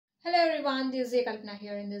Hello everyone, this is Kalpana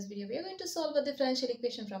here. In this video, we are going to solve a differential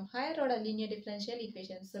equation from higher order linear differential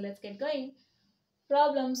equations. So let's get going.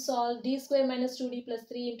 Problem solve d square minus 2d plus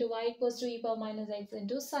 3 into y equals to e power minus x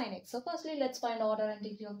into sin x. So firstly, let's find order and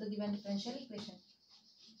degree of the given differential equation.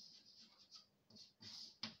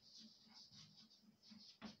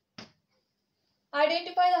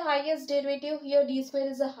 Identify the highest derivative. Here d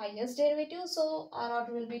square is the highest derivative, so our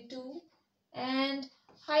order will be 2. And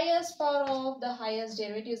highest power of the highest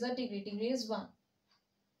derivative is a degree. Degree is 1.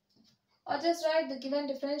 Or just write the given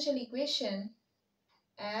differential equation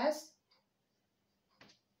as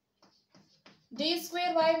d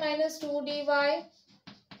square y minus 2dy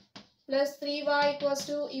plus 3y equals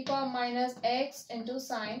to e power minus x into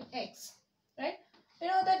sin x. Right? We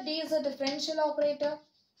know that d is a differential operator.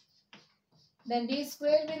 Then d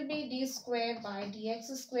square will be d square by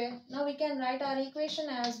dx square. Now we can write our equation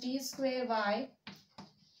as d square y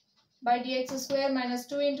by dx square minus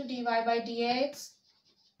 2 into dy by dx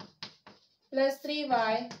plus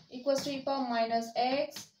 3y equals to e power minus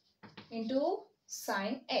x into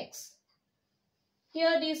sin x.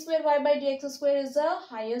 Here d square y by dx square is the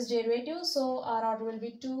highest derivative, so our order will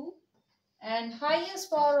be 2. And highest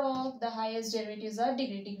power of the highest derivative is a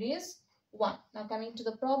degree. Degree is 1. Now coming to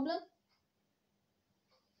the problem.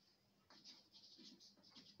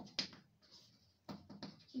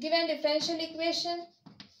 Given differential equation,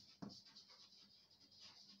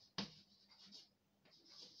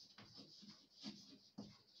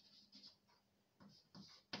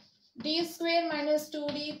 d square minus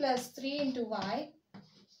 2d plus 3 into y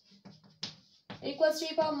equals to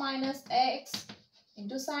e power minus x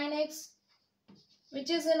into sin x, which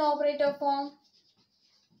is in operator form.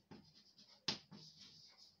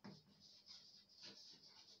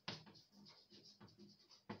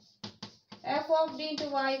 F of d into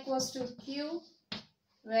y equals to q,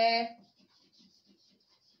 where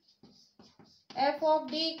f of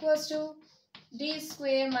d equals to d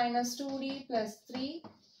square minus 2d plus 3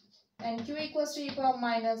 and q equals to e power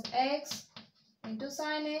minus x into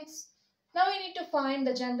sin x. Now we need to find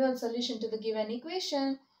the general solution to the given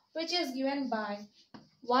equation, which is given by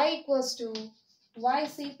y equals to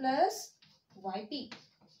yc plus yp.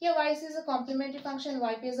 Here yc is a complementary function,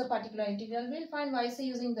 yp is a particular integral. We will find yc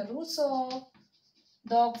using the roots of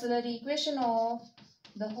the auxiliary equation of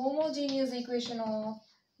the homogeneous equation of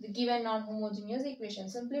the given non-homogeneous equation.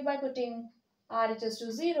 Simply by putting RHS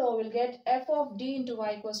to 0, we'll get f of d into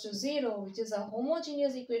y equals to 0, which is a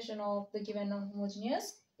homogeneous equation of the given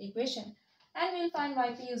non-homogeneous equation. And we'll find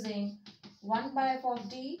yp using 1 by f of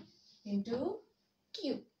d into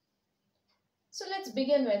q. So let's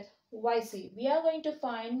begin with yc. We are going to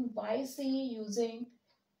find yc using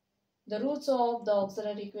the roots of the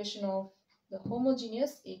auxiliary equation of the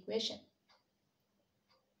homogeneous equation.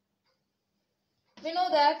 We know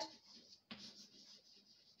that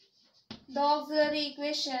the auxiliary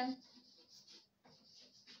equation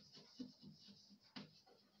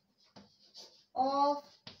of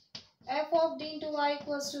f of d into y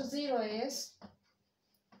equals to 0 is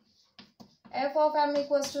f of m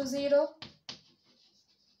equals to 0,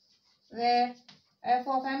 where f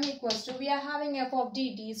of m equals to, we are having f of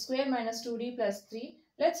d square minus 2d plus 3.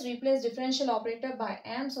 Let's replace differential operator by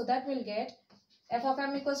m, so that we'll get f of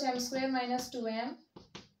m equals to m square minus 2m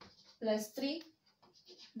plus 3.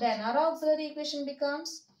 Then our auxiliary equation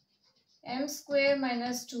becomes m square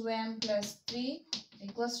minus 2m plus 3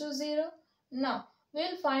 equals to 0. Now,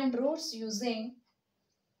 we'll find roots using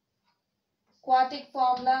quadratic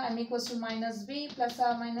formula m equals to minus b plus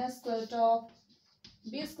or minus square root of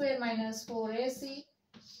b square minus 4ac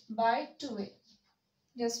by 2a.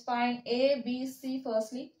 Just find a, b, c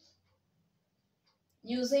firstly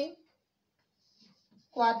using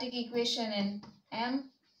quadratic equation in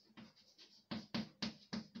m.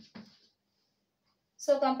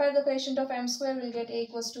 So compare the quotient of m square, we'll get a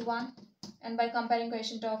equals to 1, and by comparing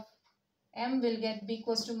quotient of m, we'll get b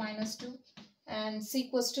equals to minus 2 and c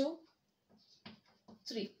equals to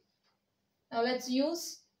 3. Now let's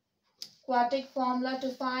use quadratic formula to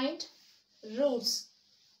find roots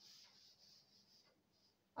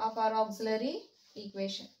of our auxiliary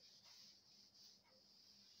equation.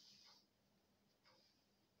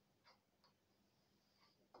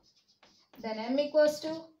 Then m equals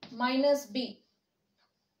to minus b,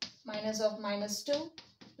 minus of minus 2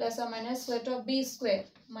 plus or minus square root of b square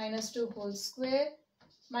minus 2 whole square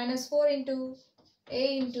minus 4 into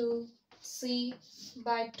a into c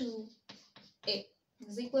by 2a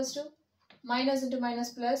is equals to minus into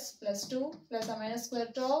minus plus 2 plus or minus square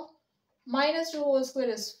root of minus 2 whole square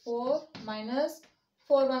is 4 minus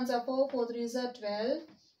 4 ones are 4, 4 threes are 12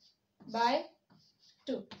 by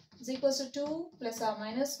 2. is equals to 2 plus or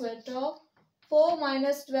minus square root of 4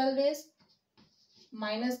 minus 12 is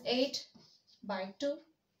minus 8 by 2.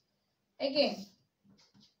 Again,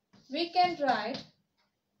 we can write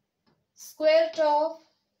square root of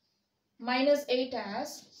minus 8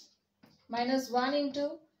 as minus 1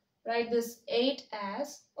 into, write this 8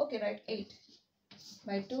 as, okay, write 8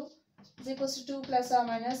 by 2 is equals to 2 plus or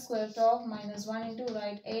minus square root of minus 1 into,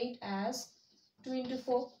 write 8 as 2 into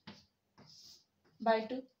 4 by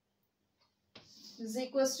 2 is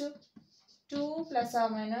equals to 2 plus or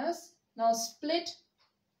minus, now split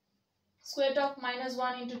square root of minus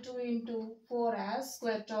 1 into 2 into 4 as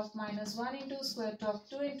square root of minus 1 into square root of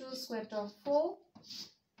 2 into square root of 4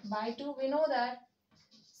 by 2. We know that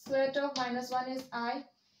square root of minus 1 is I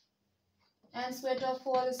and square root of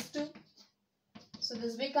 4 is 2. So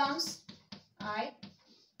this becomes I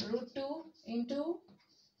root 2 into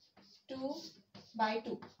 2 by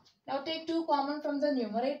 2. Now take 2 common from the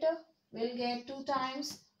numerator. We'll get 2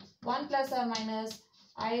 times 1 plus or minus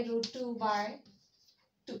I root 2 by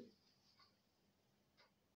 2.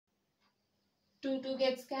 2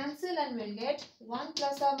 gets cancelled and we'll get 1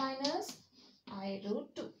 plus or minus I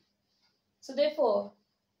root 2. So therefore,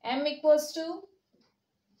 m equals to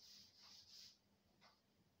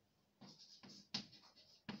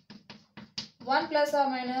 1 plus or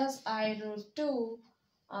minus I root 2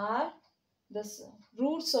 are the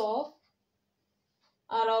roots of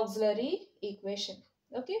our auxiliary equation.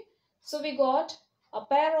 Okay. So we got a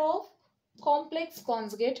pair of complex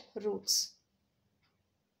conjugate roots.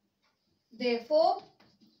 Therefore,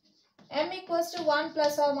 m equals to 1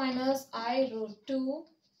 plus or minus I root 2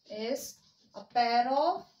 is a pair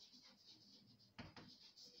of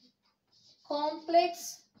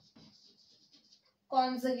complex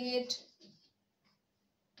conjugate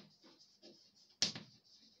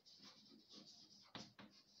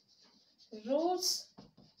roots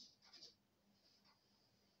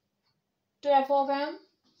to f of m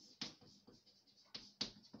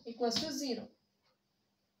equals to 0.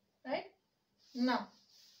 Right? Now,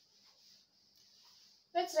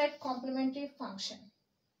 let's write complementary function.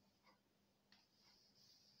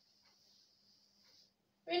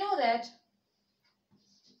 We know that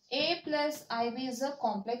a plus ib is a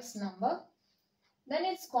complex number. Then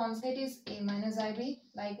its conjugate is a minus ib.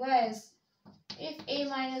 Likewise, if a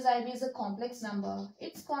minus ib is a complex number,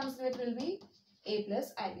 its conjugate will be a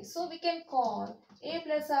plus ib. So we can call a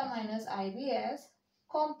plus or minus ib as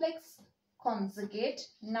complex conjugate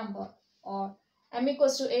number, or m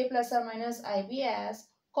equals to a plus or minus ib as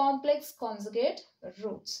complex conjugate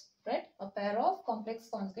roots. Right? A pair of complex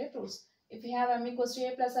conjugate roots. If we have m equals to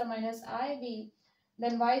a plus or minus ib,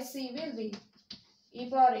 then yc will be e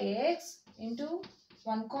power ax into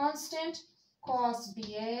one constant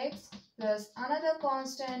Cosbx plus another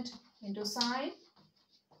constant into sin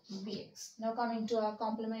bx. Now coming to our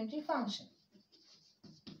complementary function.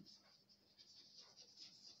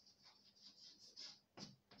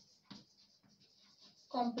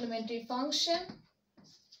 Complementary function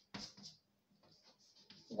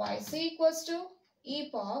yc equals to e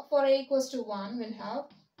power, for a equals to 1, we'll have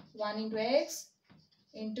 1 into x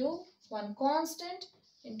into one constant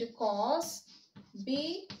into cos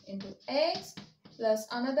b into x plus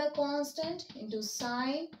another constant into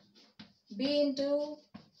sin b into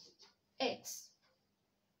x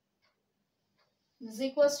is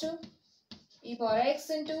equals to e power x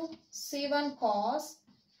into c1 cos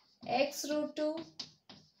x root 2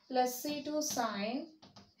 plus c2 sin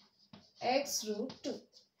x root 2.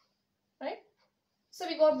 Right? So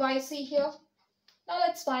we got yc here. Now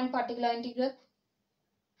let's find particular integral.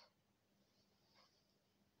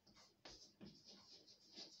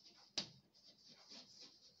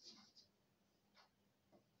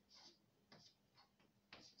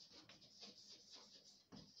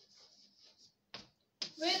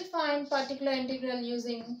 We'll find particular integral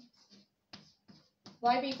using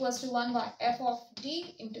yb equals to 1 by f of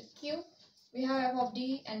d into q. We have f of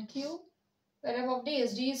d and q, where f of d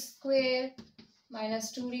is d square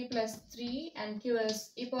minus 2d plus 3 and q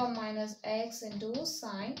is e power minus x into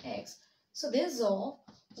sin x. So this is all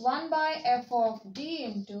 1 by f of d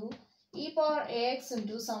into e power ax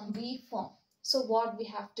into some v form. So what we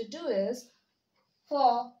have to do is,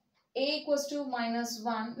 for a equals to minus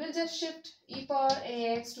 1, we'll just shift e power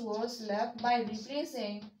ax towards left by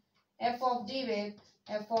replacing f of d with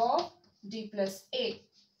f of d plus a.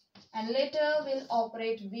 And later we'll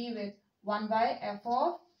operate v with 1 by f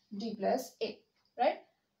of d plus a. Right?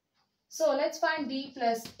 So let's find d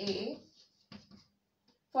plus a.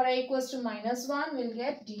 For a equals to minus 1, we'll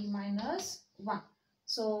get d minus 1.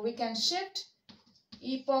 So we can shift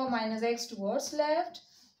e power minus x towards left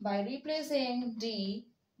by replacing d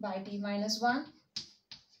by d minus 1.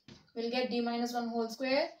 We'll get d minus 1 whole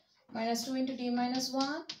square minus 2 into d minus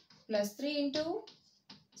 1 plus 3 into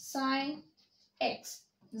sine x.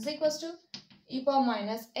 This is equals to e power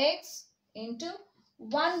minus x into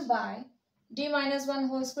 1 by d minus 1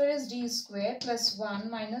 whole square is d square plus 1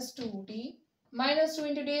 minus 2d. Minus 2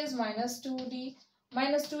 into d is minus 2d.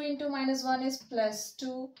 Minus 2 into minus 1 is plus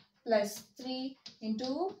 2 plus 3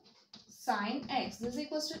 into sine x. This is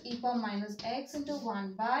equals to e power minus x into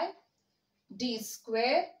 1 by d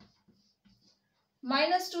square.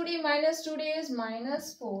 Minus 2d is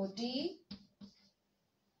minus 4d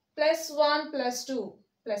plus 1 plus 2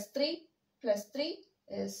 plus 3 plus 3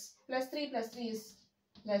 is plus 3 plus 3 is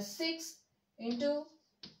plus 6 into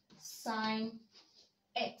sine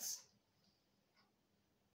x.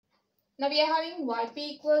 Now we are having yp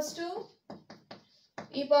equals to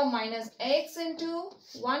e power minus x into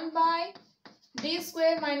 1 by d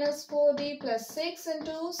square minus 4d plus 6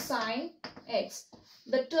 into sine x.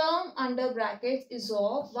 The term under brackets is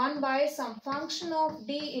of 1 by some function of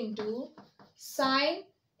d into sine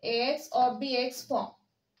ax or bx form.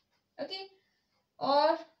 Okay.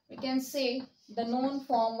 Or we can say the known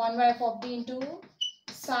form 1 by f of d into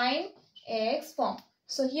sine ax form.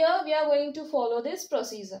 So here we are going to follow this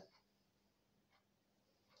procedure.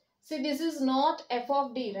 See, this is not f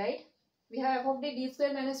of d, right? We have f of d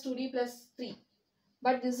square minus 2d plus 3.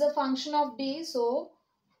 But this is a function of d, so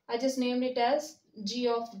I just named it as g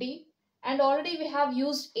of d. And already we have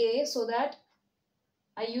used a, so that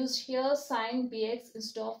I used here sine bx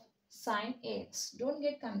instead of sine ax. Don't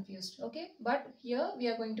get confused, okay? But here we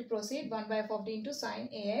are going to proceed 1 by f of d into sine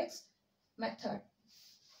ax method.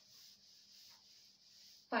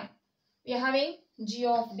 Fine. We are having g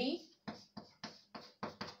of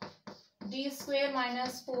d square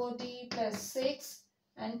minus 4d plus 6,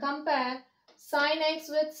 and compare sine x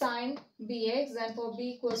with sine bx, and for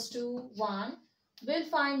b equals to 1, we'll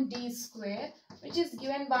find d square, which is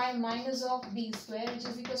given by minus of b square, which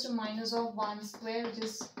is equals to minus of 1 square, which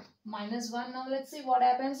is minus 1. Now let's see what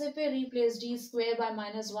happens if we replace d square by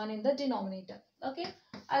minus 1 in the denominator. Okay,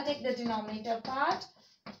 I'll take the denominator part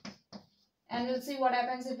and we'll see what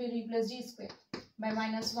happens if we replace d square by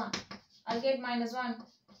minus 1. I'll get minus 1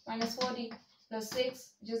 minus 4d plus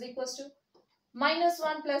 6, which is equals to minus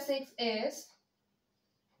 1 plus 6 is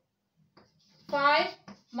 5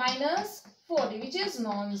 minus 4d, which is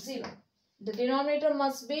non-zero. The denominator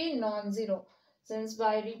must be non-zero. Since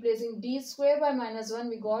by replacing d square by minus 1,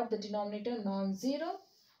 we got the denominator non-zero.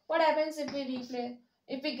 What happens if we replace?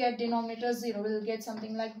 If we get denominator 0, we'll get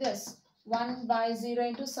something like this. 1 by 0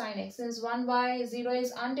 into sine x. Since 1 by 0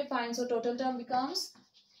 is undefined, so total term becomes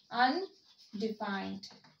undefined.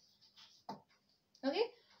 Okay,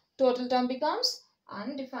 total term becomes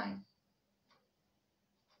undefined.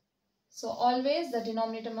 So always the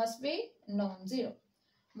denominator must be non-zero.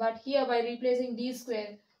 But here by replacing d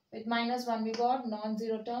square with minus 1, we got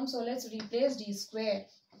non-zero term. So let's replace d square.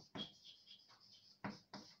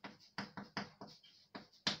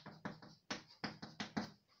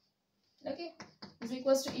 Okay, is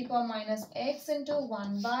equals to e power minus x into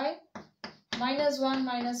 1 by minus 1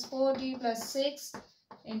 minus 4d plus 6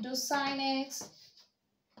 into sine x.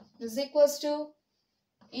 This is equals to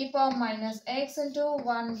e power minus x into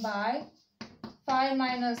 1 by 5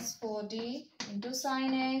 minus 4d into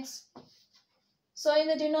sine x. So in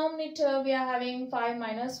the denominator we are having 5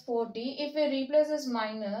 minus 4d. If we replace this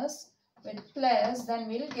minus with plus, then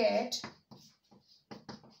we'll get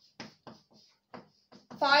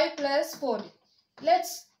 5 plus 4d.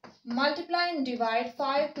 Let's multiply and divide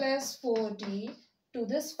 5 plus 4d to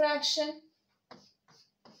this fraction.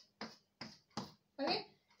 Okay,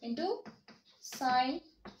 into sine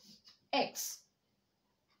x.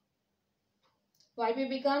 Yp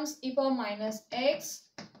becomes e power minus x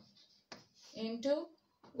into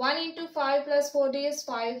 1 into 5 plus 4d is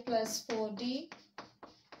 5 plus 4d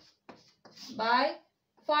by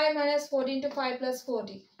 5 minus 4d into 5 plus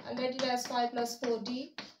 4d. I'll get it as 5 plus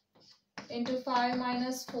 4d into 5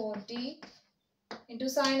 minus 4d into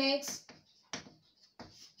sine x,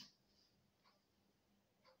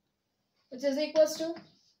 which is equals to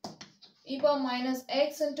e power minus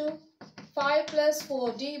x into 5 plus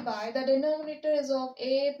 4d by the denominator is of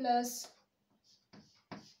a plus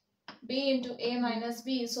b into a minus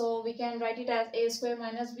b. So we can write it as a square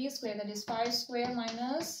minus b square, that is 5 square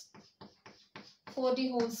minus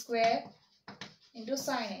 4d whole square into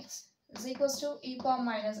sine x is equals to e power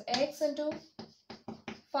minus x into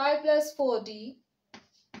 5 plus 4d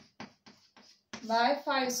by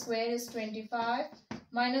 5 square is 25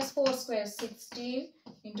 minus 4 square 16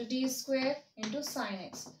 into d square into sine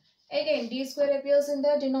x. Again, d square appears in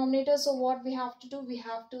the denominator. So what we have to do? We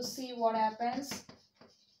have to see what happens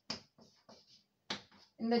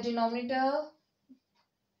in the denominator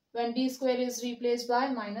when d square is replaced by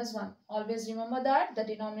minus 1. Always remember that the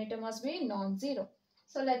denominator must be non-zero.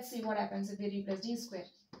 So let's see what happens if we replace d square.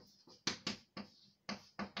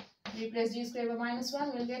 Replace d square by minus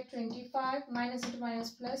 1, we'll get 25 minus into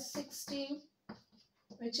minus plus 16,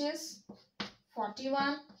 which is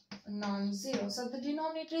 41, non-zero. So the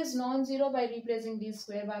denominator is non-zero by replacing d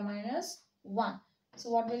square by minus 1. So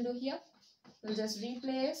what we'll do here? We'll just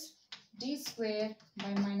replace d square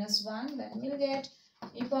by minus 1. Then we'll get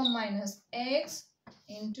e power minus x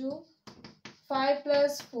into 5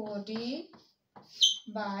 plus 4d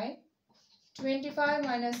by 25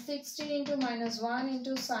 minus 16 into minus 1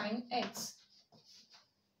 into sin x.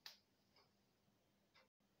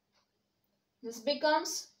 This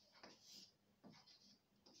becomes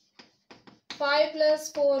 5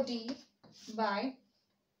 plus 4d by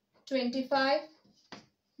 25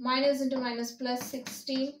 minus into minus plus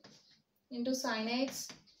 16 into sin x,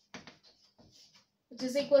 which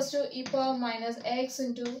is equals to e power minus x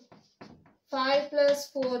into 5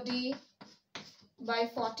 plus 4d by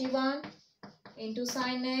 41 into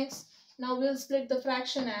sin x. Now we'll split the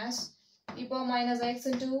fraction as e power minus x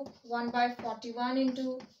into 1 by 41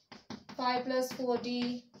 into 5 plus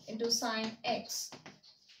 4d into sin x.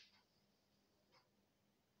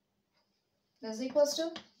 This is equals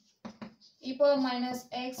to e power minus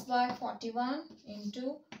x by 41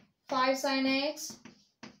 into 5 sin x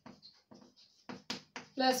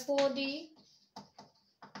plus 4d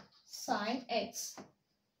sin x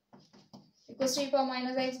equals to e power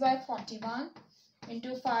minus x by 41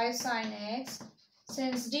 into 5 sin x.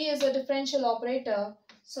 Since d is a differential operator,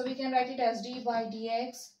 so we can write it as d by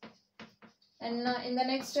dx. And in the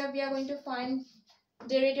next step, we are going to find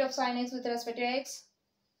derivative of sin x with respect to x.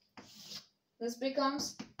 This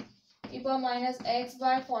becomes e power minus x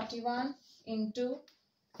by 41 into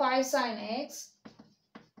 5 sin x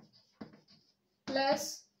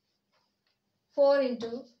plus 4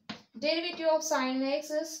 into derivative of sin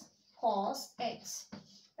x is cos x.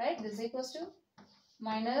 Right? This is equals to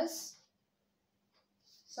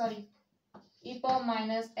e power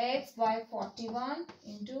minus x by 41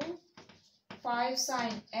 into 5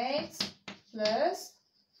 sin x plus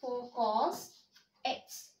 4 cos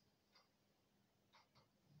x.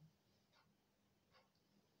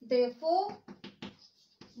 Therefore,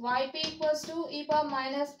 yp equals to e power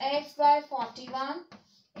minus x by 41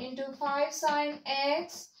 into 5 sin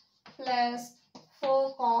x plus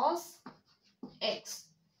 4 cos x.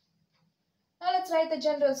 Now let's write the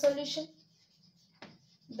general solution.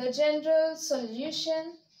 The general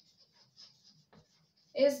solution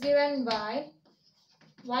is given by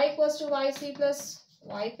y equals to yc plus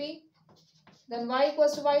yp. Then y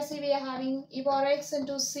equals to yc, we are having e power x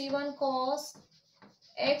into c1 cos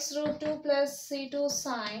x root 2 plus c2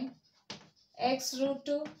 sin x root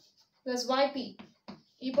 2 plus yp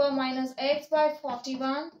e power minus x by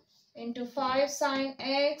 41 into 5 sin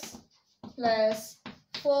x plus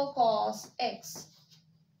 4 cos x.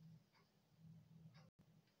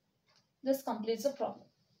 This completes the problem.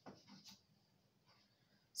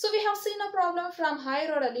 So we have seen a problem from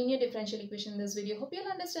higher order linear differential equation in this video. Hope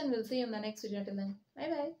you'll understand. We'll see you in the next video. Till then, bye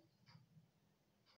bye.